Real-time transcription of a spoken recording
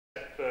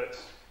But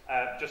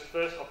just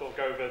first, I thought I'd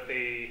go over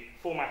the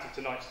format of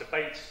tonight's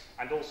debate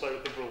and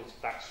also the rules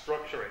that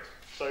structure it.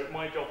 So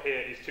my job here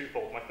is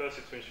twofold. My first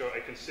is to ensure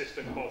a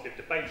consistent quality of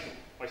debate.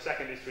 My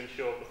second is to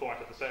ensure the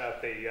format of the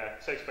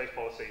safe space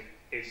policy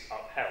is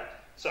upheld.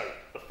 So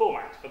the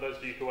format, for those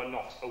of you who are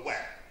not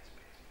aware,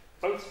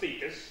 both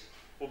speakers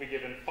will be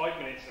given 5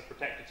 minutes of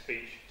protected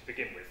speech to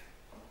begin with.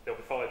 They'll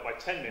be followed by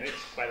 10 minutes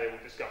where they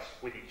will discuss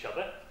with each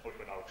other, which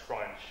I'll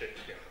try and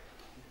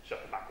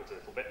shuffle backwards a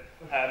little bit.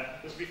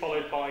 This will be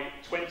followed by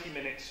 20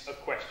 minutes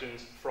of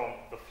questions from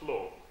the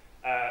floor.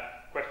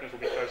 Questions will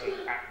be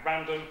chosen at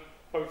random.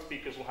 Both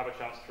speakers will have a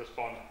chance to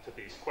respond to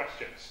these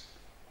questions.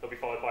 They'll be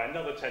followed by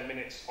another 10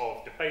 minutes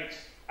of debate,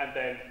 and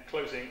then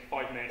closing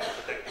 5 minutes of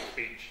protected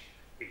speech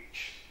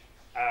each.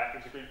 It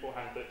was agreed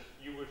beforehand that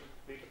you would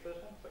lead the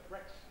first one, is that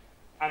correct?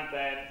 And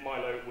then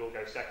Milo will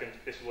go second.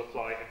 This will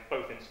apply in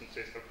both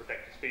instances of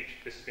protected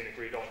speech. This has been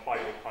agreed on by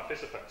all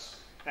participants.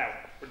 Now,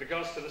 with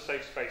regards to the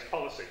safe space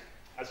policy,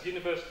 as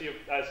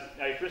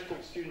a Bristol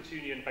Students'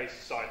 Union-based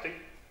society,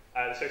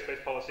 the safe space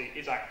policy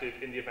is active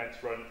in the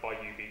events run by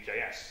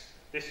UBJS.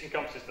 This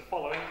encompasses the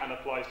following and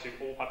applies to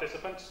all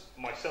participants,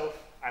 myself,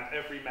 and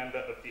every member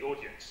of the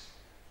audience.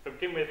 To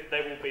begin with,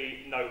 there will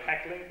be no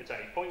heckling at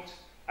any point.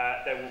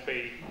 There will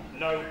be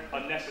no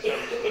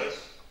unnecessary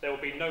slurs. There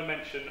will be no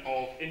mention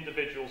of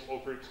individuals or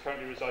groups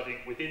currently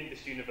residing within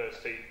this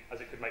university,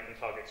 as it could make them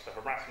targets for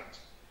harassment.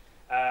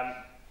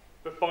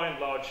 But by and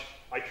large,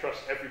 I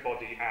trust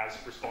everybody as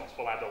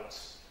responsible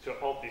adults to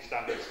uphold these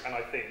standards, and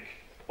I think,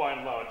 by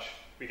and large,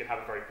 we can have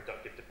a very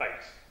productive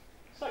debate.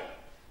 So,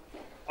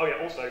 oh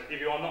yeah, also, if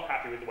you are not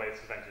happy with the way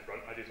this event is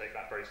run, I do take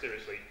that very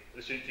seriously,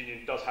 the Students'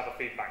 Union does have a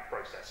feedback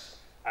process,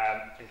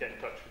 and get in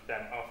touch with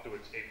them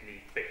afterwards if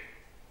need be.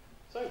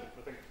 So,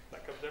 I think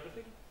that covers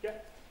everything. Yeah?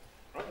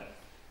 Right then.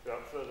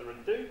 Without further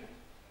ado,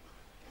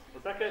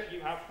 Rebecca,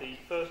 you have the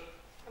first...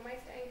 Am I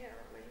staying here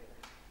or am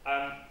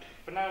I moving?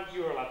 For now,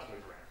 you are allowed to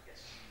move around, yes.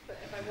 But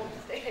if I want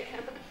to stay, I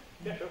can.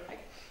 Yeah, sure. Okay.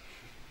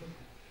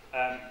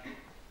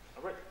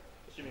 All right.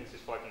 Assuming this is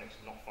 5 minutes,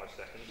 not 5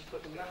 seconds.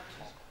 Put the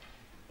laptop.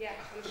 Yeah,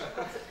 I'm just a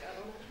gossip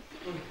girl.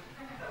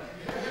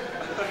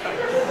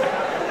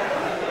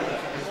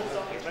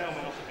 It may or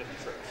may not have been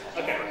true.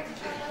 Okay.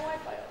 Turn my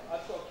Wi-Fi on.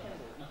 I've got a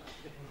Kindle.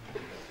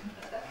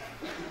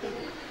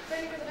 It's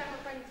only because I don't have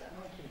a printer.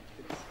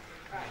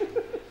 Right.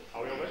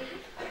 Are we all ready?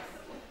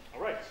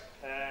 All right.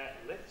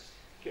 Let's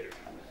go.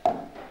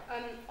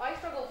 I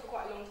struggled for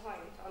quite a long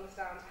time to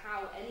understand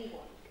how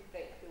anyone could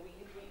think that we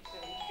could reach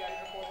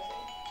gender equality.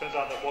 Turns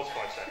out that was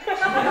 5 seconds.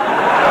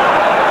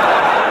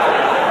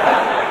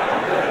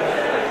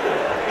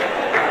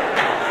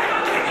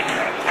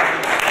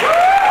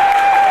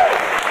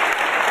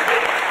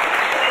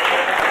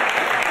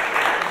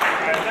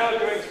 I'm now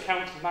going to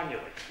count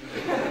manually.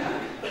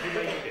 You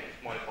may begin.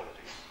 My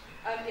apologies.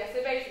 Yeah,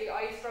 so basically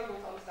I struggle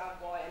to understand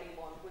why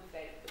anyone would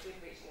think that we've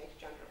reached an age of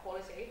gender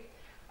equality.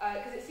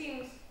 Because it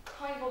seems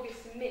kind of obvious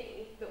to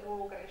me that we're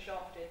all getting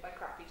shafted by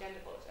crappy gender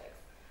politics.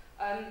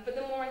 But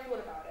the more I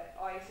thought about it,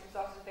 I sort of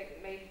started to think that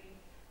maybe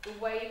the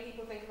way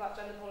people think about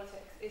gender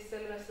politics is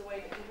similar to the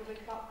way that people think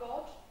about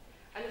God.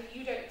 And if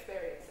you don't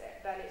experience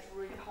it, then it's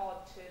really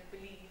hard to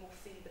believe or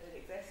see that it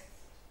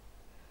exists.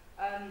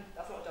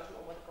 That's not a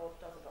judgment on whether God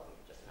does or doesn't,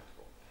 just a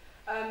metaphor.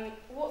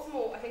 What's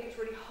more, I think it's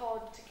really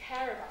hard to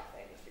care about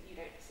things that you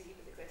don't perceive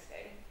as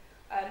existing,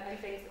 and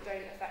things that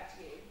don't affect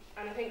you.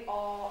 And I think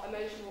our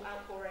emotional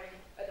outpouring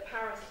at the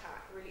Paris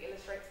attack really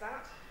illustrates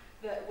that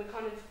we're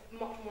kind of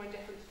much more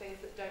indifferent to things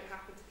that don't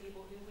happen to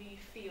people who we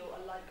feel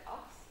are like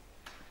us.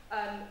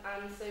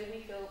 And so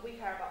we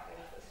care about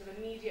things that are sort of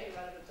immediate and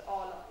relevant to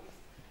our lives,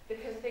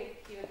 because I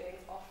think human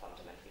beings are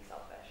fundamentally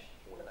selfish,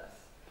 all of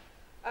us.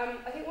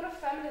 I think one of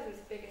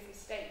feminism's biggest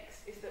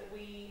mistakes is that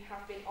we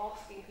have been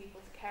asking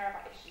people to care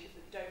about issues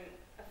that don't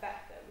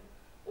affect them,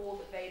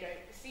 or that they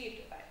don't perceive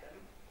to affect them.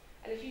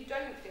 And if you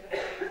don't feel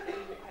afraid when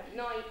you walk home at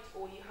night,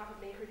 or you haven't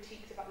been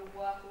critiqued about your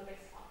work on the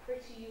basis of how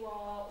pretty you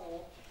are,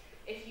 or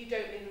if you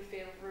don't even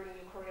feel ruining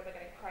your career by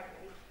getting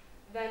pregnant,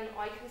 then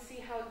I can see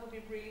how it would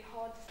be really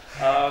hard to...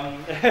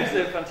 It's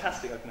a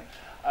fantastic opening.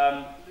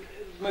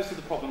 Most of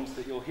the problems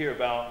that you'll hear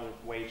about, the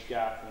wage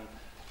gap and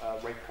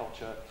rape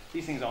culture,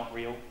 these things aren't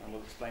real, and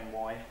we'll explain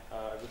why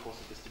over the course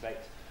of this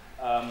debate.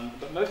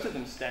 But most of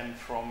them stem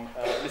from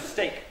a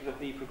mistake that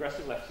the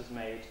progressive left has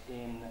made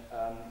in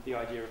the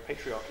idea of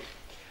patriarchy.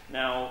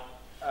 Now,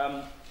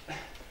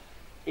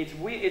 it's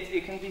weird,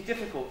 it can be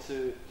difficult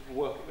to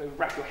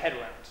wrap your head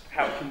around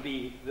how it can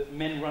be that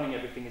men running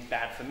everything is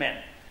bad for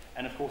men.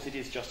 And of course it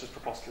is just as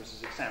preposterous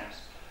as it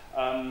sounds.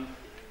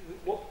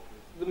 What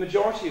the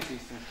majority of these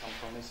things come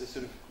from is a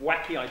sort of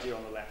wacky idea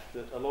on the left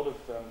that a lot of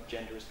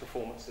gender is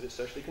performance, that it's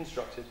socially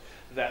constructed,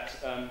 that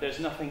there's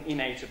nothing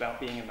innate about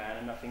being a man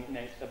and nothing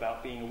innate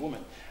about being a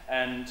woman.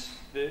 And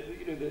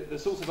the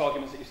sorts of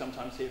arguments that you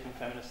sometimes hear from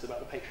feminists about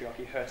the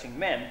patriarchy hurting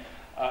men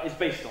is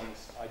based on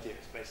this idea.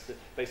 It's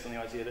based on the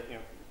idea that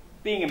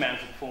being a man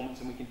is a performance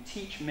and we can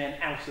teach men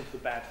out of the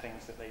bad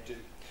things that they do.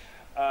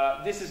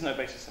 This is no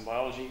basis in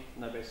biology,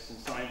 no basis in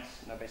science,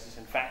 no basis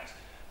in fact.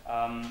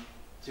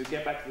 to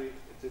get back to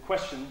the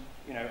question,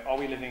 you know, are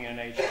we living in an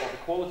age of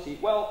equality?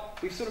 Well,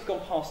 we've sort of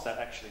gone past that,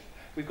 actually.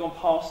 We've gone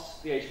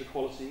past the age of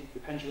equality. The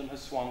pendulum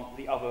has swung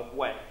the other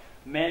way.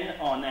 Men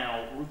are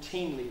now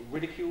routinely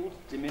ridiculed,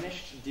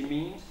 diminished,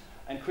 demeaned,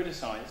 and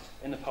criticised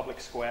in the public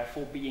square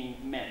for being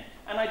men.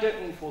 And I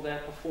don't mean for their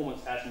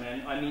performance as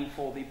men, I mean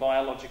for the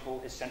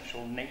biological,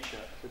 essential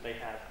nature that they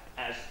have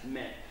as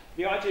men.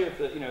 The idea of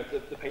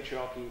the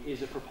patriarchy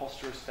is a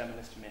preposterous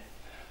feminist myth.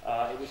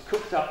 It was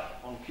cooked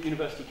up on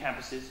university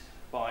campuses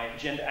by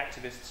gender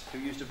activists who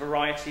used a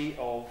variety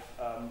of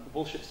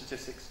bullshit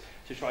statistics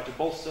to try to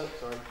bolster,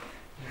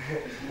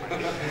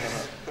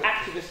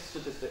 activist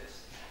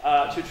statistics,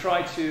 to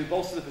try to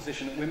bolster the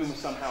position that women were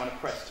somehow an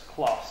oppressed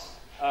class.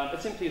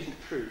 It simply isn't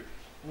true.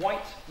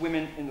 White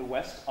women in the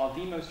West are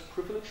the most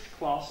privileged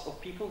class of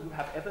people who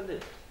have ever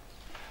lived.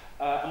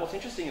 And what's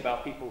interesting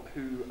about people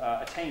who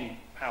attain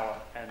power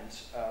and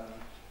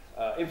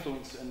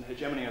influence and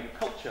hegemony over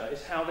culture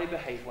is how they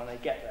behave when they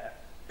get there.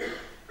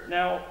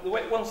 Now,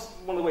 one of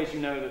the ways you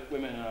know that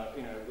women are,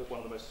 one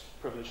of the most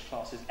privileged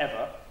classes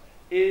ever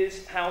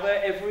is how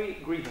their every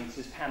grievance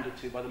is pandered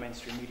to by the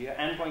mainstream media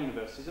and by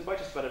universities and by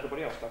just about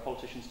everybody else, by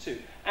politicians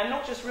too. And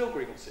not just real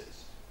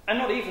grievances, and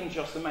not even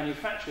just the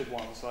manufactured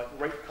ones like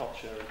rape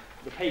culture and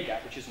the pay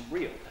gap, which isn't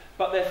real,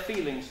 but their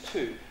feelings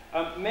too.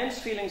 Men's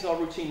feelings are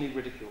routinely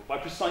ridiculed by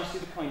precisely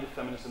the kind of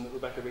feminism that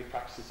Rebecca Reed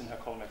practices in her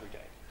column every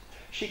day.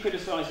 She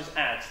criticises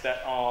ads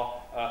that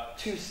are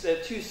too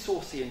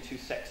saucy and too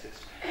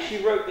sexist. She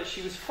wrote that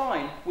she was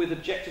fine with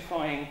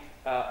objectifying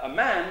a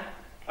man,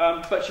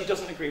 but she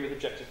doesn't agree with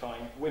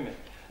objectifying women.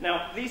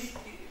 Now, it's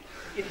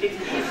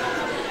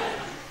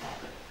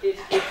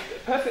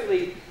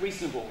perfectly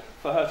reasonable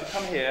for her to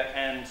come here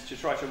and to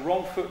try to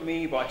wrong-foot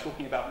me by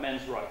talking about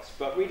men's rights,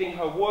 but reading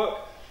her work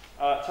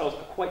tells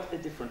quite a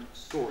different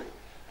story.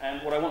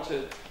 And what I want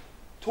to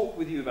talk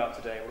with you about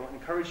today, what I want to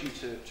encourage you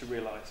to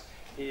realise,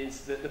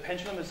 is that the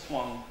pendulum has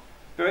swung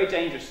very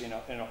dangerously in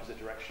an opposite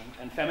direction,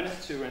 and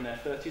feminists who are in their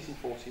 30s and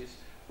 40s,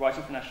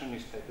 writing for national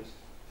newspapers,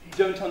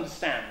 don't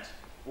understand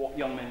what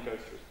young men go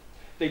through.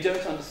 They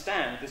don't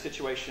understand the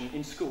situation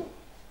in school,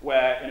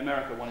 where in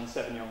America 1 in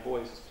 7 young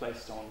boys is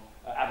placed on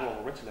Adderall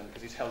or Ritalin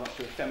because he's held up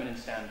to a feminine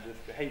standard of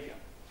behaviour.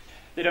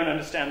 They don't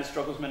understand the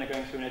struggles men are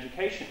going through in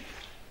education.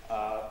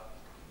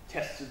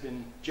 Tests have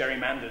been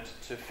gerrymandered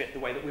to fit the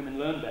way that women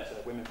learn better.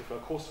 Women prefer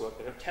coursework,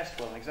 they don't test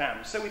well in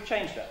exams. So we've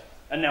changed that.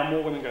 And now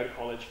more women go to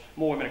college,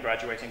 more women are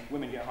graduating,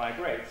 women get higher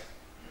grades.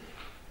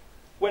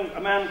 When a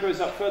man grows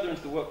up further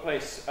into the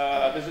workplace,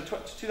 there's a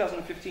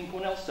 2015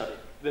 Cornell study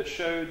that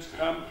showed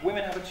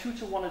women have a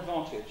 2-to-1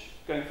 advantage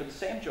going for the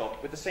same job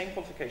with the same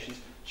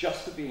qualifications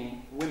just for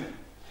being women.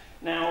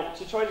 Now,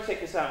 to try to take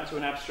this out into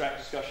an abstract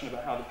discussion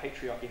about how the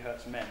patriarchy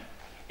hurts men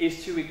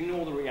is to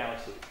ignore the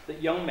reality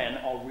that young men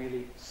are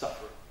really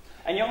suffering.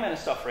 And young men are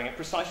suffering at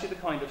precisely the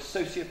kind of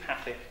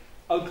sociopathic,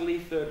 ugly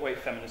third-wave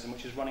feminism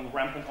which is running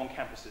rampant on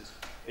campuses.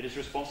 It is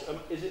responsible.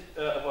 Is it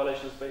a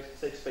violation of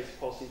safe space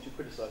policy to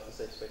criticise the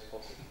safe space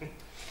policy?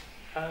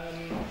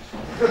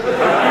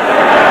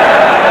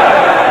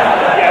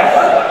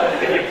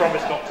 Yes, if you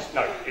promise not to.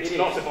 No, it's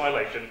not a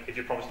violation if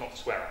you promise not to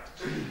swear at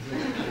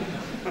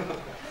it.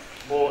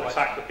 Or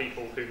attack the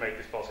people who made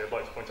this policy. I'd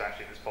like to point out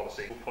actually this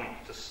policy point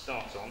to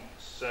start on.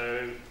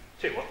 So,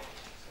 tell you what,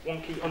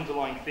 one key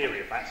underlying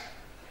theory of that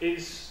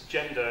is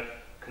gender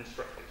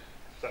constructed.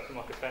 Does that seem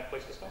like a fair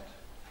place to start?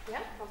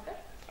 Yeah, sounds good.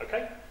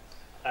 Okay.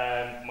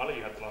 Milo,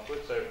 you have the last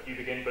word, so you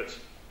begin, but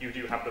you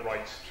do have the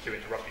right to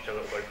interrupt each other,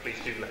 although please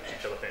do let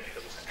each other finish each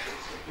other's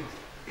sentences.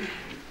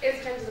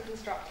 Is gender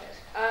constructed?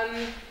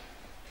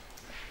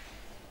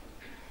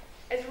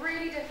 It's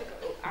really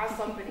difficult, as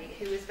somebody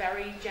who is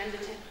very gender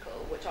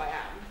typical, which I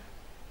am,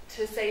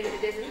 to say that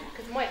it isn't,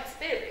 because my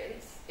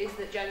experience is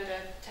that gender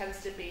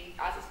tends to be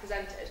as it's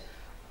presented.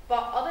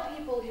 But other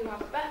people who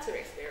have a better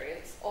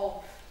experience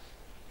of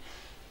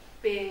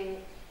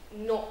being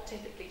not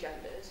typically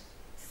gendered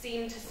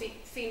seem to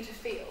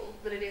feel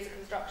that it is a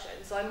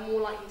construction, so I'm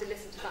more likely to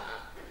listen to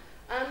that.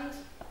 And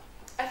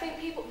I think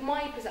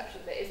my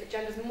perception of it is that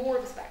gender is more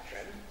of a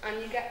spectrum,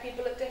 and you get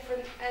people at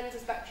different ends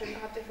of the spectrum that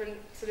have different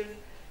sort of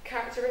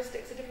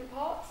characteristics at different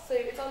parts. So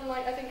it's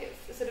unlike, I think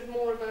it's sort of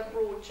more of a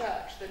broad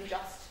church than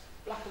just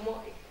black and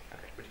white.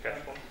 Okay, would you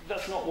catch one?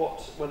 That's not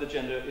whether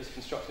gender is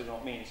constructed or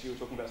not means. You were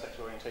talking about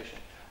sexual orientation.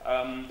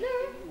 No.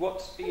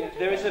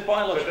 There is a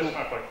biological. So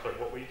sorry,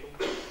 what were you talking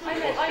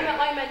about?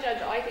 I meant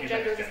gender. I think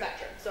gender is a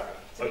spectrum. Sorry,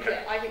 to be Okay.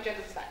 clear, I think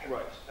gender is a spectrum.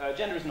 Right.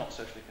 Gender is not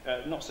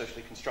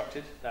socially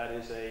constructed. That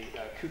is a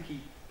kooky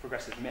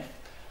progressive myth.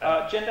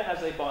 Gender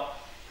has a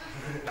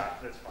No,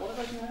 that's fine. What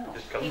did I do now?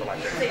 Just comes from like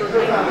I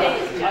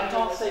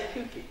can't say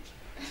kooky.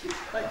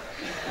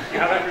 You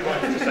have every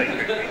right to say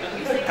kooky.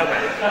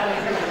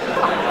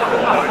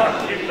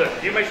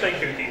 Look, you may say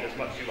kooky as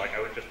much as you like. I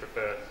would just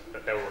prefer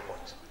that there were a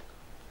point.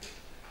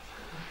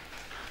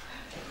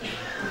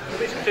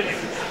 Please continue. You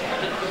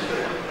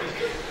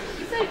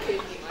say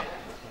kooky, Milo.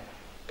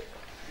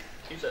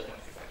 You said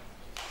much.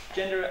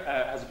 Gender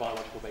has a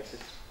biological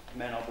basis.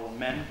 Men are born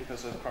men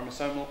because of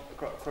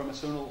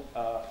chromosomal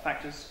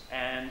factors,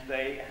 and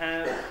they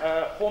have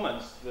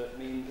hormones that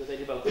mean that they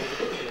develop in a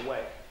particular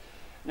way.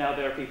 Now,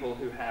 there are people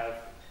who have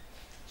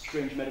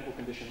strange medical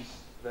conditions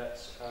that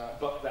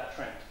buck that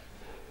trend.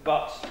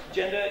 But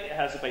gender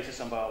has a basis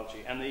in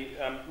biology, and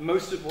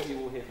most of what you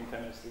will hear from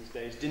feminists these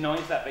days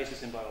denies that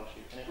basis in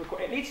biology.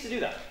 And it needs to do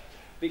that,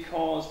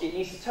 because it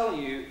needs to tell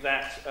you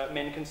that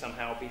men can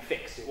somehow be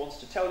fixed. It wants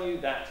to tell you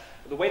that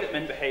the way that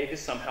men behave is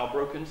somehow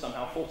broken,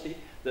 somehow faulty,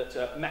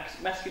 that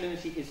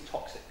masculinity is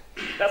toxic.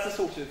 That's the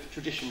sort of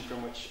tradition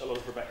from which a lot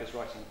of Rebecca's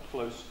writing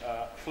flows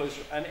from.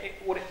 And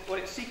what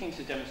it's seeking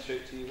to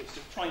demonstrate to you, what it's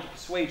trying to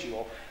persuade you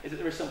of, is that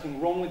there is something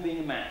wrong with being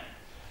a man.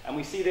 And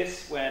we see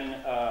this when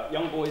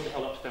young boys are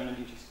held up to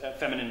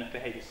feminine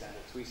behaviour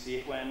standards. We see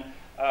it when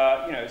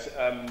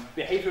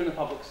behaviour in the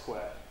public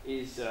square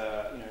is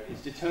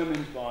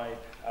determined by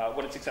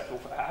what it's acceptable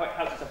for,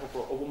 how it's acceptable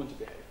for a woman to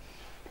behave.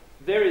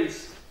 There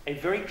is a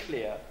very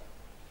clear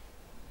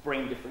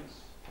brain difference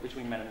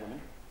between men and women.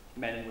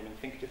 Men and women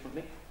think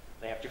differently.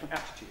 They have different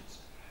aptitudes.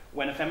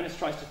 When a feminist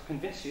tries to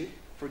convince you,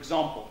 for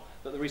example,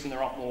 that the reason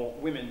there aren't more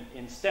women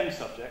in STEM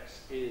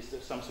subjects is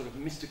that some sort of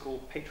mystical,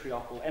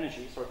 patriarchal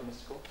energy, sorry for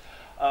mystical,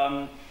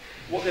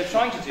 what they're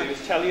trying to do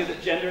is tell you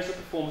that gender is a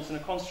performance and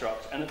a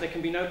construct, and that there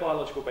can be no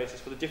biological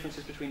basis for the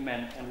differences between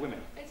men and women.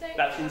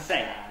 That's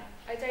insane.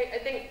 I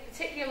think,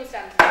 particularly on the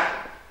STEM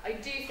side, I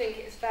do think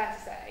it's fair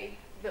to say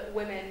that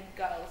women,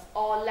 girls,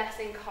 are less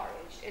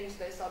encouraged into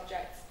those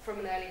subjects from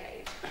an early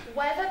age.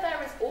 Whether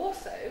there is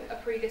also a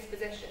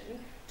predisposition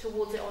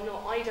towards it or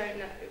not, I don't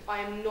know. I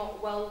am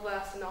not well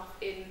versed enough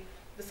in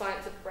the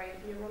science of brain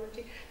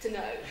neurology to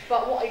know.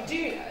 But what I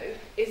do know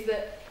is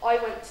that I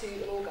went to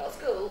an all-girls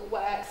school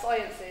where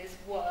sciences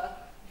were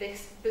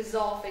this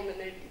bizarre thing that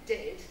nobody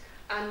did,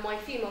 and my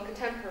female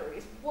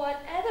contemporaries weren't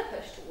ever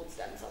pushed towards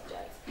STEM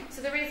subjects.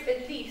 So there is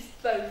at least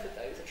both of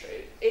those are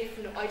true. If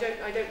not, I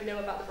don't know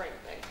about the brain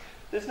thing.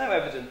 There's no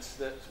evidence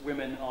that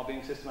women are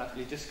being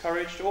systematically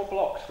discouraged or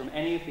blocked from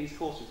any of these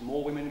courses.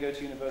 More women go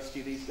to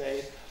university these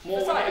days. More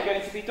women are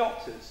going to be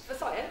doctors. For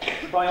science?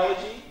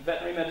 Biology,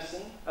 veterinary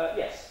medicine,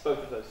 yes, both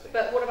of those things.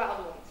 But what about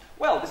other ones?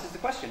 Well, this is the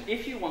question.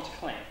 If you want to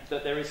claim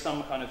that there is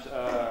some kind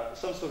of,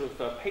 some sort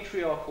of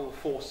patriarchal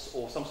force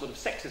or some sort of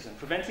sexism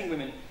preventing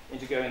women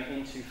into going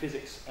into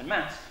physics and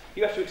maths,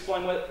 you have to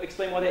explain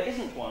why there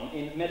isn't one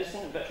in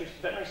medicine,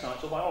 veterinary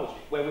science or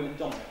biology, where women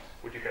dominate.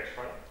 Would you go to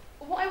try that?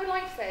 What I would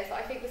like to say is that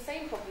I think the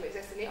same problem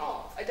exists in the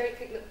arts. I don't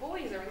think that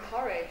boys are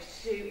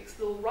encouraged to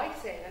explore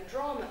writing and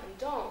drama and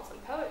dance and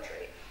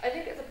poetry. I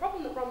think it's a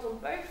problem that runs on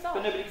both sides.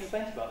 But nobody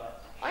complains about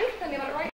that. I'm complaining about it right